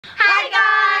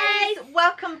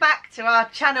back to our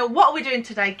channel. What are we doing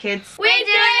today, kids? We're doing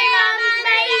Mum's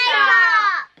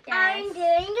makeup. Yes. I'm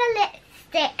doing a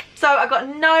lipstick. So I got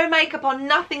no makeup on,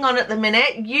 nothing on at the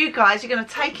minute. You guys, you're going to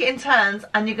take it in turns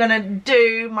and you're going to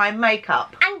do my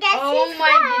makeup. And guess who's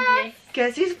goodness.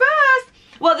 Guess who's first?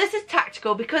 Well, this is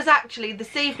tactical because actually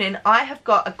this evening I have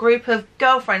got a group of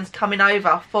girlfriends coming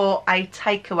over for a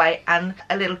takeaway and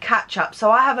a little catch up.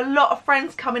 So I have a lot of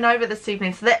friends coming over this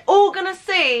evening, so they're all going to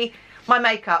see my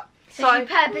makeup. So you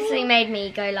purposely made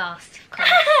me go last.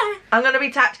 I'm going to be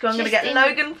tactical. I'm going to get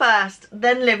Logan first,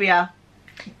 then Livia,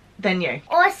 then you.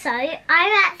 Also,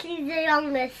 I'm actually the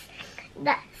youngest,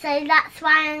 so that's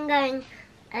why I'm going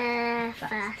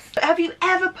first. Have you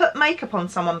ever put makeup on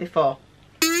someone before?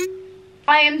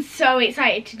 I am so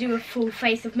excited to do a full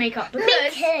face of makeup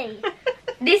because Me too.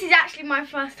 this is actually my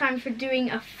first time for doing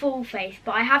a full face,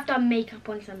 but I have done makeup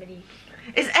on somebody.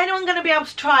 Is anyone going to be able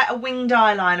to try a winged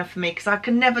eyeliner for me? Because I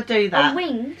can never do that. A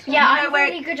winged? You Yeah, know I'm where-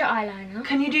 really good at eyeliner.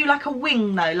 Can you do like a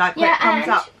wing though, like where it comes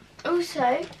up?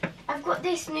 Also, I've got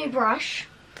this new brush.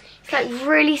 It's like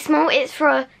really small. It's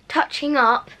for touching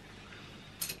up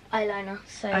eyeliner.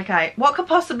 So Okay, what could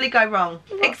possibly go wrong?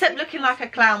 Except looking like a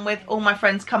clown with all my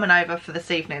friends coming over for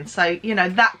this evening. So, you know,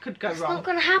 that could go it's wrong. not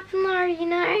going to happen though, you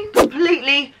know.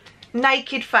 Completely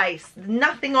naked face.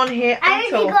 Nothing on here I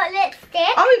at all. only got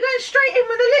lipstick. Are we going straight in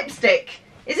with a lipstick?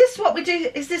 Is this what we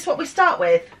do? Is this what we start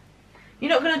with? You're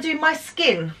not going to do my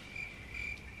skin?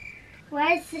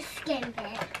 Where's the skin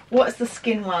bit? What's the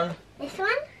skin one? This one?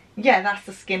 Yeah, that's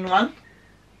the skin one.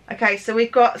 Okay, so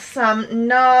we've got some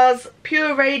NARS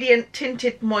Pure Radiant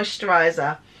Tinted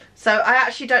Moisturiser. So I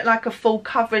actually don't like a full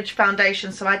coverage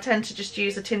foundation, so I tend to just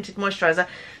use a tinted moisturiser.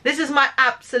 This is my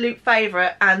absolute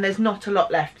favourite and there's not a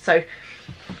lot left. So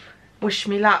wish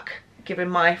me luck giving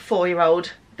my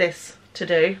 4-year-old this to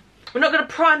do. We're not going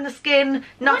to prime the skin,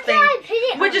 nothing. What do I put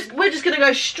it on? We're just going to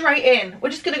go straight in. We're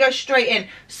just going to go straight in.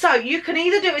 So you can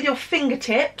either do it with your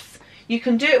fingertips, you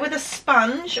can do it with a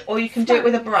sponge, or you can do it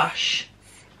with a brush.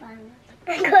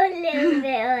 I got a little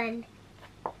bit on.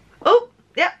 Oh,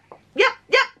 yep,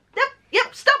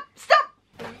 stop.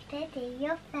 Look at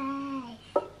your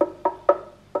face.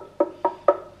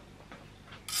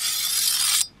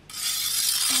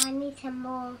 I need some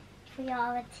more for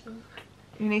your teeth.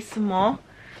 You need some more.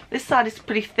 This side is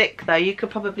pretty thick though. You could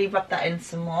probably rub that in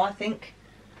some more, I think.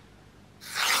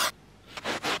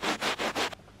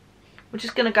 We're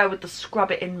just going to go with the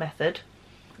scrub it in method.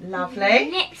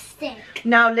 Lovely. Lipstick.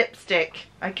 Now lipstick.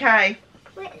 Okay.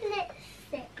 What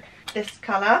lipstick? This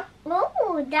colour.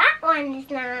 Oh, that one is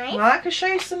nice. Well, I can show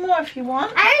you some more if you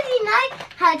want. I already know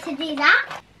how to do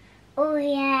that. Oh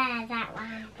yeah, that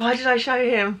one. Why did I show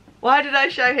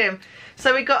him?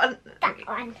 So we got That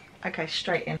one. Okay,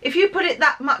 straight in. If you put it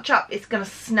that much up, it's going to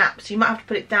snap. So you might have to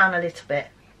put it down a little bit.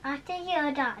 After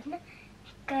you're done,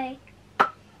 go.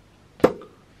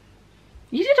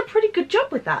 You did a pretty good job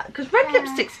with that. Because red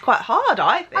lipstick's quite hard,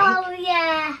 I think. Oh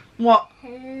yeah. What?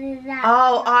 That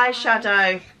Oh, one.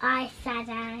 eyeshadow.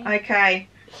 Eyeshadow. Okay.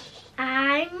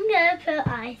 I'm gonna put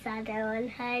eyeshadow on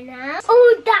her now.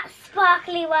 Oh, that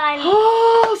sparkly one.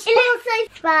 Oh, It looks so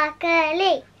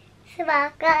sparkly.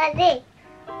 Sparkly.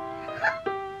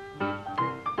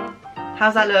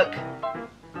 How's that look?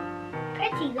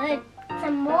 Pretty good.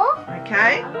 Some more?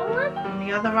 Okay. Other one? And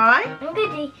the other eye. I'm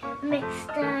gonna do a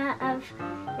mixture of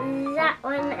that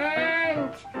one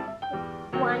and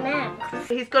one else.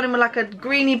 He's got him with like a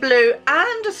greeny blue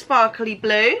and a sparkly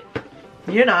blue.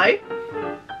 You know.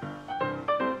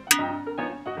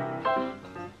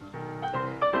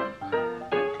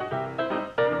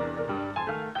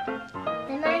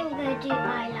 Then I'm gonna do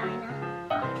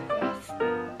eyeliner after this.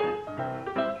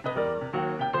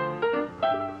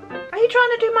 Are you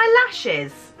trying to do my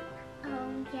lashes?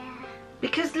 Oh yeah.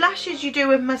 Because lashes you do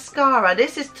with mascara.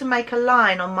 This is to make a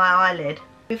line on my eyelid.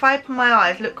 If I open my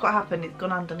eyes, look what happened. It's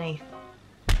gone underneath.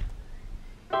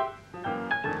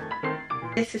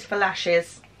 This is for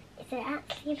lashes. Is it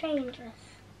actually dangerous?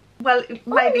 Well,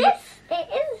 maybe. Oh, yes, it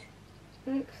is.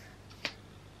 Oops.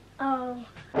 Oh.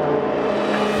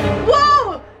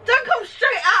 Whoa! Don't come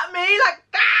straight at me like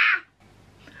ah!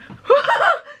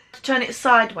 Turn it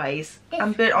sideways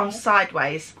and put it on way.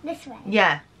 sideways. This way.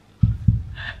 Yeah.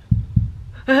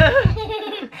 Don't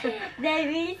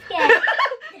be scared.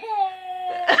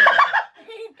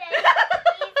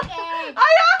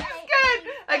 I am scared.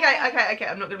 Okay.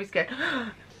 I'm not gonna be scared.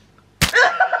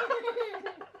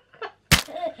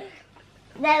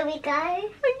 There we go.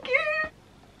 Thank you.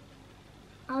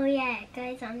 Oh yeah, it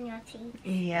goes on your teeth.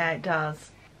 Yeah, it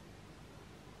does.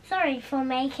 Sorry for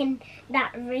making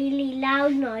that really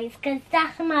loud noise, because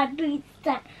that's my boots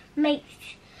that makes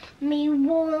me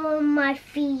warm my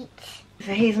feet.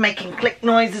 So he's making click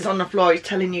noises on the floor. He's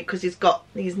telling you because he's got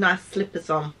these nice slippers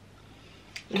on.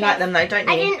 You like them though, don't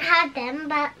you? I didn't have them,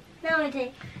 but now I do.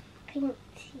 Pink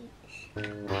cheeks.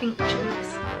 Pink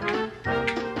cheeks.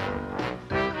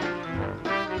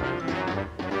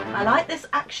 I like this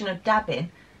action of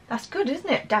dabbing. That's good, isn't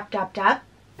it? Dab, dab, dab.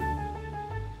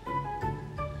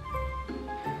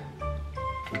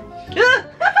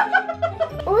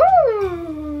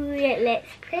 Ooh, it looks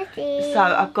pretty. So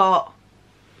I've got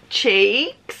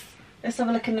cheeks. Let's have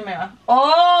a look in the mirror.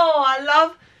 Oh, I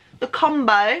love the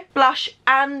combo. Blush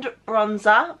and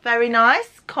bronzer. Very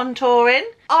nice. Contouring.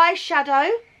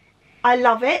 Eyeshadow. I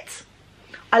love it.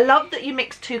 I love that you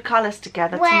mix two colours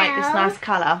together to make this nice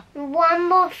colour. One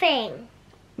more thing.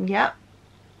 Yep.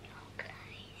 A dress.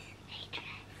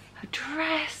 A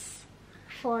dress.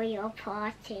 For your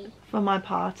party. For my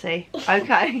party.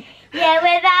 Okay. Yeah,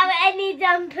 without any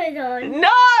jumpers on. No,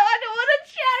 I don't want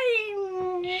to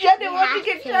change. I don't want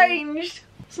to get changed.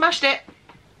 Smashed it.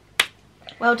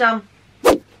 Well done.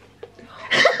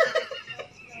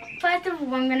 First of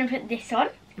all, I'm going to put this on.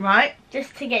 Right.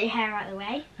 Just to get your hair out of the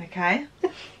way. Okay.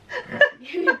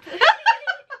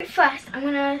 First, I'm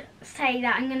going to say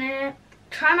that I'm going to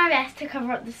try my best to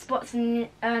cover up the spots in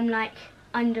like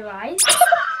under eyes.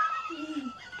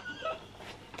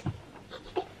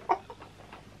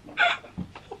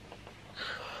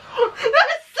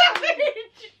 That's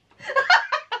savage.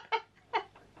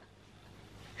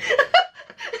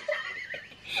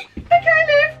 Okay,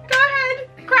 Liv, go ahead.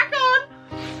 Crack on.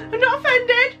 I'm not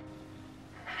offended.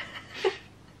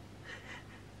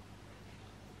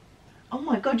 Oh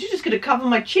my god, you're just going to cover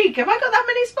my cheek. Have I got that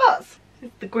many spots?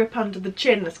 It's the grip under the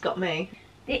chin that's got me.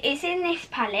 It's in this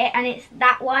palette and it's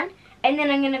that one. And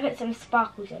then I'm going to put some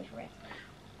sparkles over it.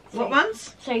 So, What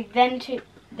ones? So them two.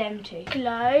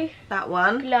 Glow, That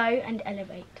one. glow and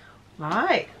elevate.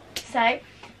 Right. So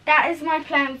that is my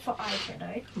plan for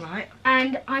eyeshadow. Right.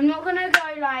 And I'm not going to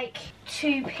go like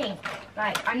too pink.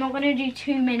 Like I'm not going to do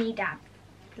too many dabs.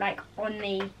 Like on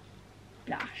the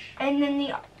blush. And then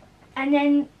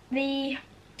the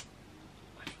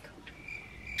what's it called?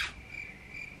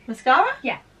 Mascara?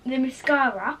 Yeah, the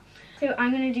mascara. So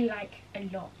I'm going to do like a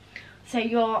lot. So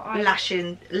your eyes.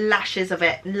 Lashes of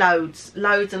it. Loads and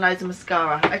loads of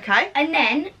mascara. Okay. And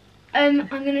then I'm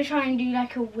going to try and do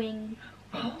like a wing.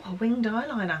 Oh, a winged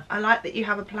eyeliner. I like that you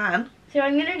have a plan. So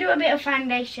I'm going to do a bit of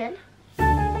foundation.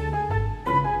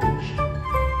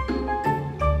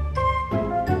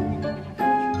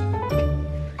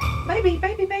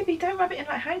 Baby, don't rub it in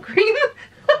like hand cream.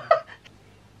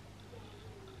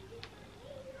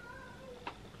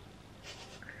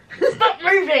 Stop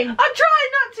moving! I'm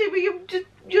trying not to, but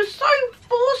you're so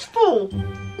forceful.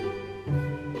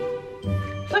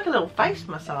 It's like a little face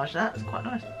massage. That's quite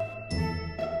nice.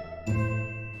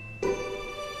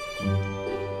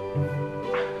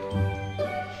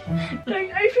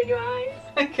 Don't open your eyes.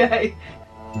 Okay.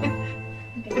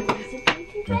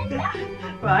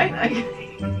 Right. Okay.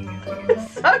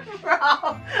 So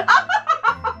rough.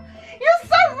 You're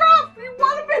so rough. You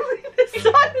want to be with this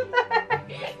side of there.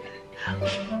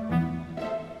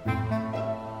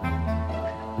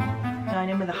 Going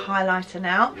in with a highlighter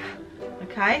now.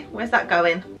 Okay, where's that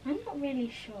going? I'm not really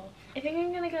sure. I think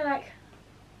I'm gonna go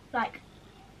like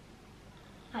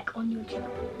on your chin.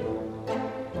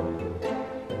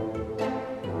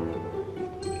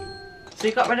 So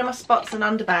you got rid of my spots and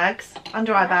under eye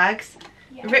bags.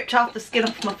 Yeah. Ripped half the skin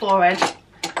off my forehead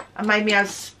and made me have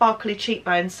sparkly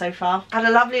cheekbones so far. Had a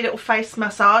lovely little face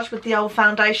massage with the old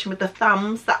foundation with the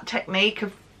thumbs. That technique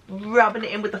of rubbing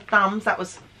it in with the thumbs, that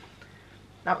was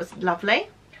lovely.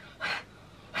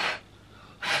 I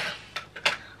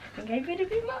think I put a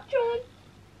bit much on.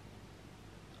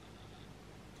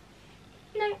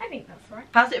 No, I think that's right.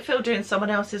 How's it feel doing someone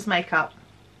else's makeup?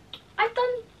 I've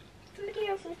done somebody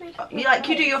else's makeup. You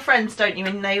do your friends, don't you?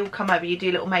 And they all come over, you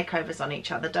do little makeovers on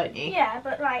each other, don't you? Yeah,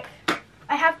 but like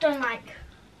I have done like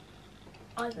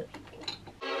other people.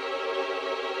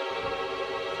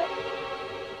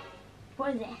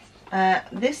 What is this?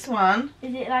 This one.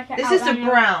 Is it like a This is a eyeliner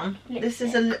brown. lipstick? This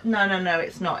is a no.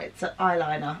 It's not. It's an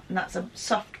eyeliner, and that's a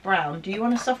soft brown. Do you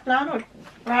want a soft brown, or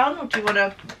do you want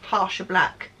a harsher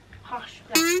black? harsh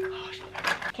black. Harsh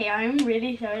black. Okay, I'm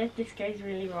really sorry if this goes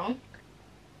really wrong.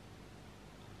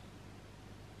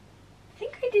 I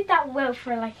think I did that well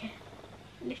for like a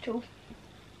little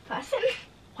person.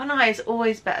 One eye is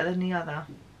always better than the other.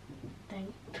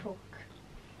 Don't talk.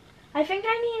 I think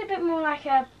I need a bit more like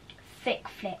a thick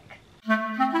flick.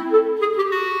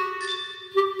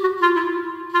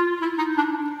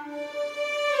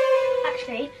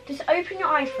 Actually, just open your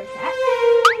eyes for a sec.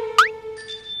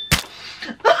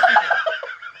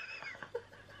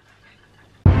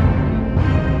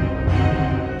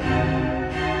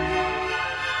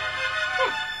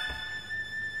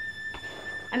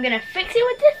 I'm going to fix it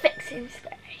with the fixing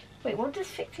spray. Wait, what does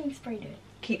fixing spray do?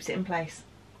 Keeps it in place.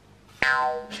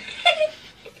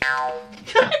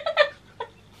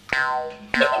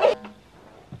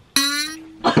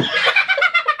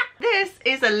 This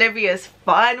is Olivia's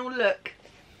final look.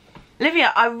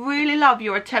 Olivia, I really love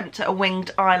your attempt at a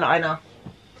winged eyeliner.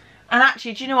 And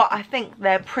actually, do you know what? I think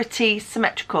they're pretty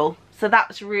symmetrical. So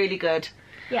that's really good.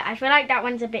 Yeah, I feel like that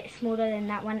one's a bit smaller than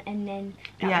that one, and then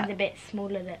that one's a bit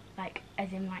smaller, that like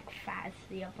as in like fat as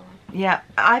the other one. Yeah,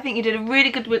 I think you did a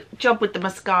really good job with the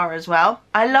mascara as well.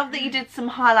 I love that you did some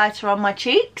highlighter on my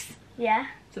cheeks. Yeah.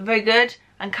 So very good.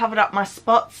 And covered up my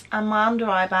spots and my under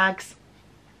eye bags.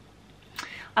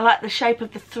 I like the shape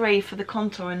of the 3 for the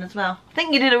contouring as well. I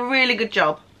think you did a really good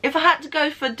job. If I had to go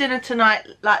for dinner tonight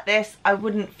like this, I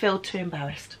wouldn't feel too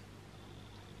embarrassed.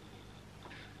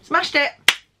 Smashed it.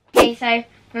 Okay, so I'm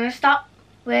going to start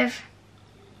with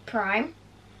prime.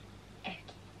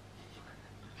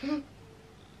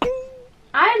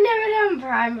 I've never done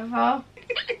prime before.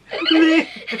 Look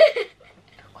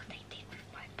what they did with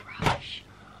my brush.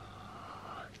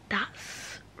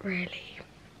 That's really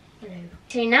blue.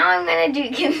 So now I'm going to do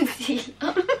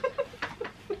concealer.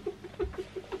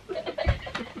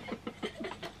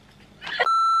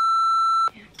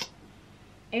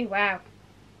 Oh wow.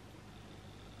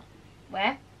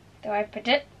 Where do I put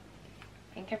it?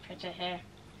 I think I put it here.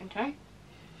 Okay. I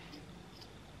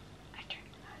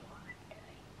don't know what I'm doing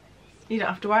with this. You don't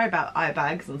have to worry about eye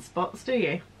bags and spots, do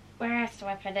you? Where else do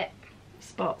I put it?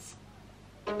 Spots.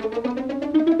 You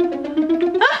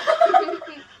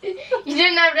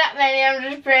didn't have that many, I'm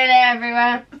just putting it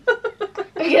everywhere.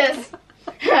 Because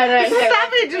I don't know.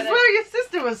 Savage as well, your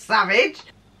sister was savage.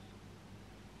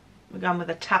 We're going with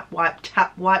a tap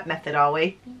wipe method, are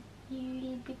we?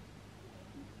 I'm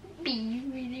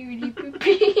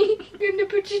gonna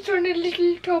put it on a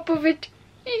little top of it.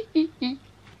 Beep,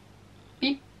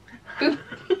 boop,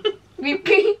 beep,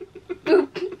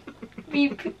 boop,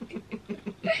 beep.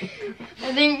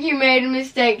 I think you made a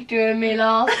mistake doing me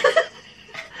last.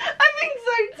 I think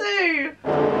so too.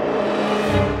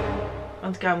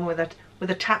 I'm going with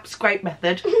a tap scrape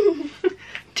method.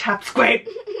 Tap scrape.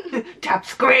 Tap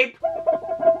scrape. You're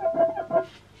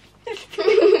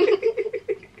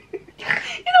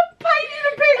not painting a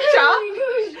picture.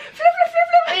 Oh Flip, flip, flip,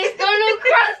 flip. it's gone all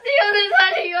crusty on the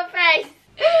side of your face.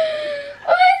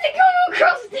 Why has it gone all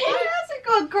crusty? Why has it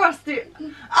gone crusty?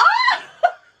 Ah!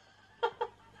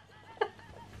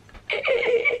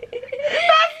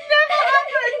 That's never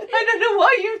happened. I don't know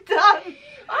what you've done.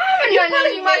 I haven't You're done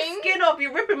pulling my anything. skin off.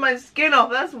 You're ripping my skin off.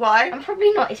 That's why. I'm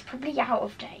probably not. It's probably out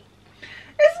of date.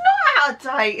 It's not out of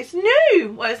date. It's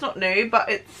new. Well, it's not new, but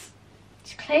it's...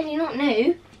 It's clearly not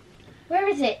new. Where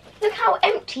is it? Look how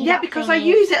empty Yeah, that because thing I is.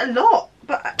 use it a lot,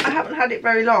 but I haven't had it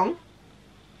very long.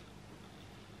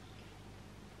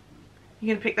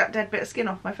 You're going to pick that dead bit of skin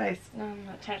off my face? No, I'm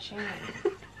not touching it.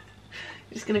 You're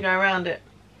just going to go around it?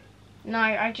 No,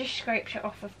 I just scraped it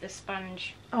off of the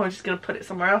sponge. Oh, I'm just going to put it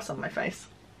somewhere else on my face.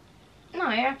 No,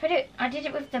 I did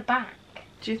it with the back.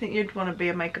 Do you think you'd want to be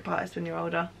a makeup artist when you're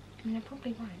older? And I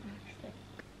probably won't, actually.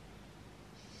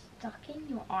 Stuck in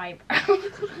your eyebrow.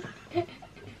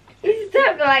 It's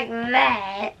stuck like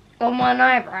that on one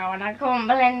eyebrow and I can't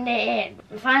blend it in.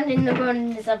 I'm finding the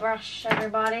bronzer brush,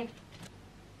 everybody.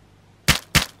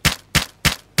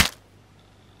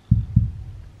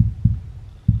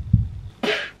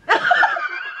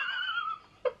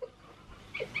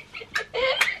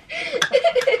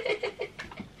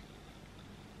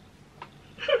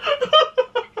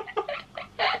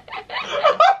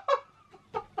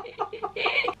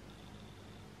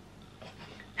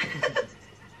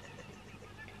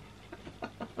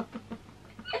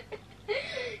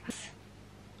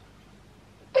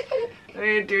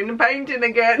 We're doing the painting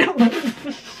again. Where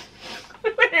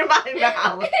am I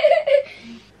now?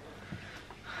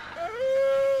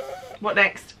 What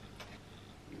next?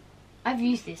 I've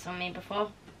used this on me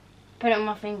before. Put it on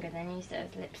my finger, then used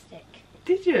it as lipstick.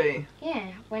 Did you?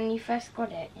 Yeah, when you first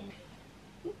got it.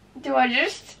 Do I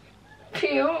just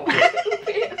peel? I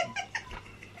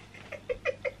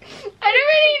don't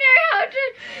really know how to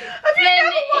Have you blend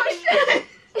never it watched in.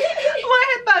 My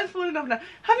headband's falling off now.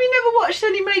 Have you never watched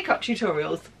any makeup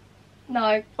tutorials?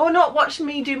 No. Or not watched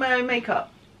me do my own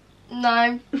makeup?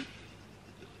 No.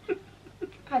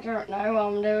 I don't know what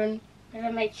I'm doing.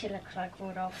 It makes you look like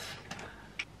Rudolph.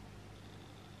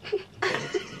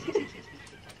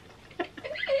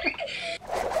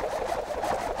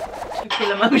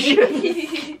 Circular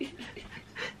motion.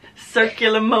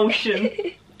 Circular motion.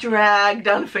 Drag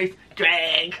down the face.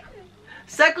 Drag.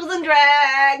 Circles and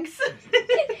drags.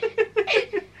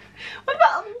 What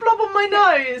about a blob on my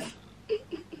nose?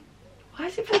 Why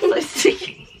does it feel so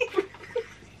sticky?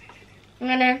 I'm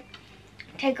gonna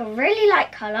take a really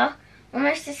light colour,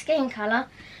 almost a skin colour,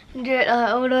 and do it like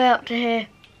all the way up to here.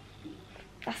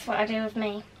 That's what I do with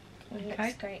me. It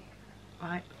looks great.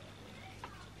 Right.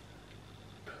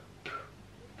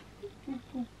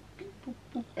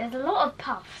 There's a lot of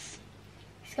puffs.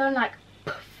 It's going like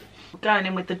Going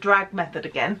in with the drag method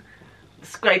again. The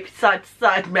scrapey side to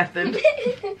side method.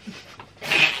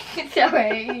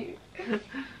 Sorry.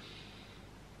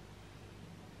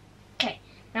 Okay,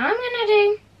 now I'm gonna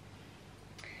do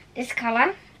this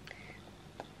colour,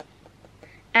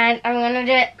 and I'm gonna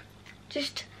do it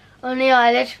just on the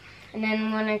eyelid, and then I'm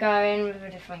gonna go in with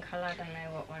a different colour. I don't know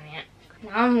what one yet.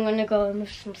 Now I'm gonna go in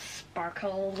with some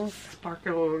sparkles.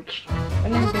 Sparkles.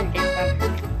 And then do this one.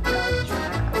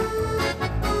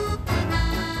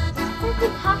 Sparkle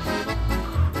puff.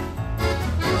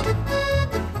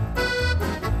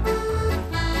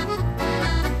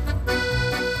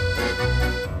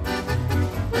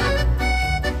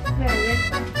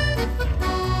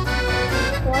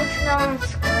 Watermelon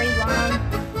scurry one.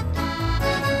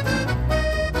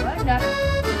 Well done.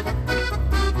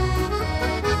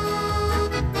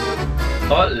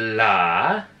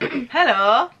 Hola.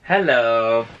 Hello.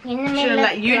 Hello. In the Should middle have of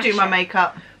let you do my blusher.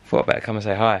 makeup. Thought I'd better come and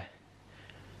say hi.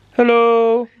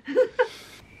 Hello.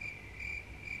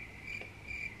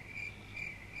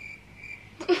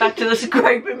 Back to the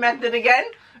scraping method again.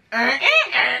 Why is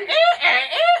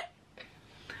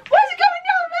it going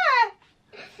down there?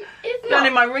 It's Down not.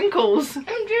 in my wrinkles. I'm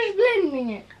just blending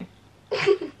it.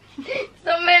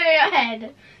 Stop moving your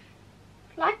head.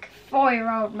 Like a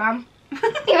 4-year-old, Mum.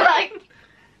 You're like...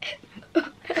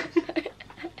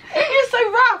 You're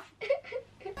so rough.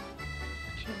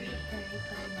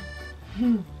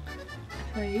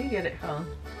 Where you get it from?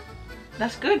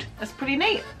 That's good. That's pretty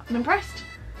neat. I'm impressed.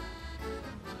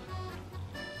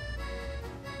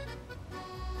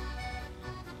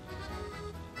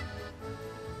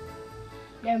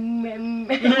 Why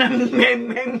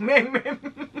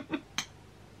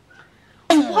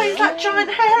is that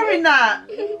giant hair in that?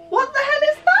 What the hell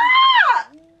is that?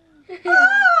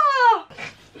 Ah!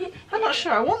 I'm not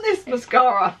sure. I want this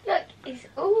mascara. Look, it's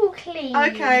all clean.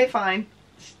 Okay, fine.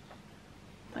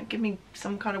 Don't give me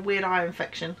some kind of weird eye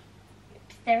infection.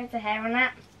 There is a hair on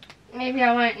that. Maybe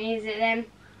I won't use it then.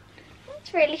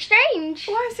 It's really strange.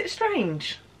 Why is it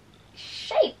strange?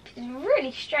 Shape is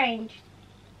really strange.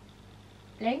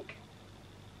 Link.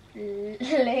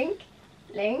 Link.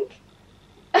 Link.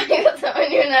 I got something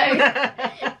on your nose.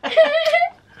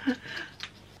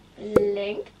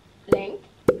 Link. Link.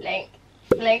 Link.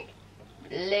 Link.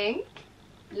 Link.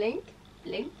 Link.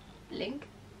 Link. Link.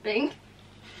 Link.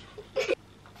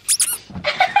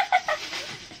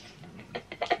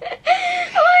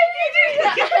 Why did you do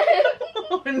that?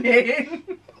 Warning.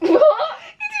 What?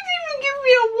 You didn't even give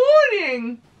me a warning.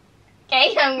 Okay,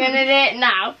 I'm gonna do it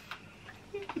now.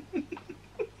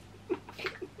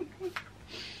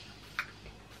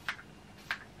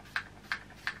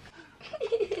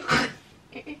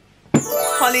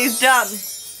 Holly's done.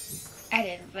 I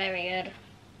did very good.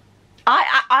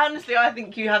 I honestly, I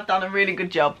think you have done a really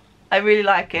good job. I really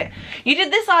like it. You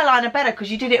did this eyeliner better because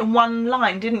you did it in one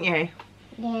line, didn't you?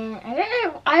 Yeah, I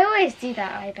don't know. I always do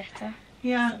that eye better.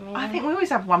 Yeah, I think we always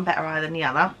have one better eye than the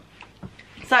other.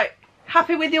 So,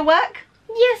 happy with your work?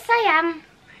 Yes, I am.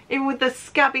 Even with the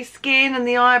scabby skin and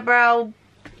the eyebrow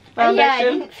Oh, yeah, I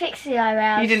foundation? didn't fix the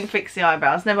eyebrows. You didn't fix the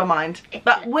eyebrows, never mind. It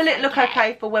But looks will it look okay.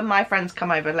 okay for when my friends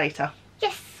come over later?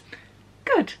 Yes.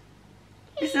 Good.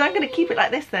 I'm going to keep it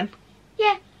like this then.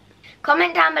 Yeah.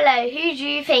 Comment down below who do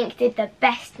you think did the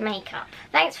best makeup.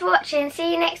 Thanks for watching.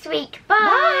 See you next week. Bye.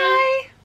 Bye.